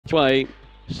way.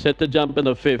 Set to jump in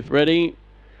the 5th. Ready?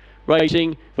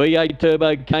 Racing. V8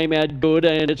 Turbo came out good,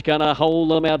 and it's going to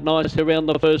hold them out nice around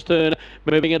the first turn.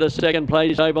 Moving into second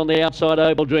place over on the outside,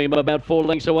 Opal Dream, about 4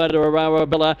 lengths away to Aurora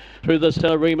Bella through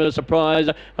the Rima Surprise.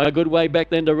 A good way back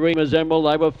then to Rima's Emerald.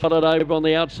 They were followed over on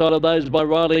the outside of those by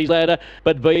Riley's Ladder,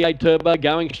 but V8 Turbo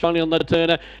going strongly on the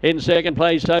turner. In second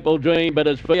place, Opal Dream, but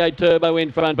it's V8 Turbo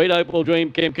in front. Beat Opal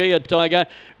Dream, Kia Tiger,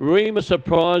 Rima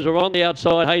Surprise are on the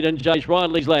outside. Hayden Jace,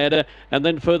 Riley's Ladder, and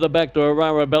then further back to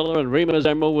Aurora Bella, and Rima's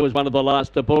Emerald was one of the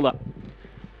last to pull up.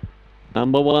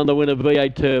 Number 1, the winner,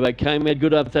 V8 Turbo, came out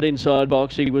good up that inside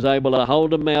box. He was able to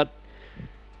hold him out.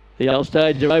 The old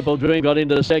stage of Opal Dream got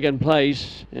into the second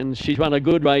place, and she's run a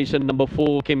good race. And number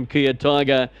 4, Kia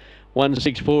Tiger,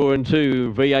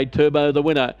 1-6-4-2. V8 Turbo, the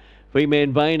winner.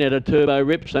 V-Man Vane at a Turbo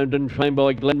Ripstone and trained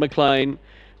by Glenn McLean.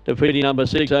 Defeating number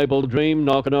 6, Opal Dream.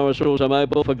 Nokonoris also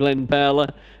Opal for Glenn Powler.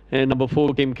 And number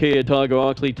 4, Kia Tiger,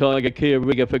 Oxley Tiger, Kia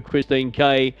Rigger for Christine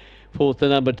Kay. 4th to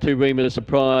number 2, Rima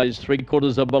Surprise,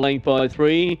 3/4 of a length by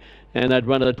 3, and they'd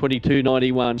run at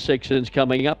 22.91. Sections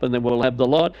coming up, and then we'll have the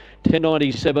lot.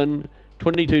 10.97,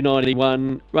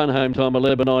 22.91, run home time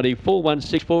 11.94,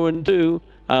 1-6-4-2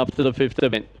 after the 5th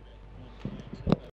event.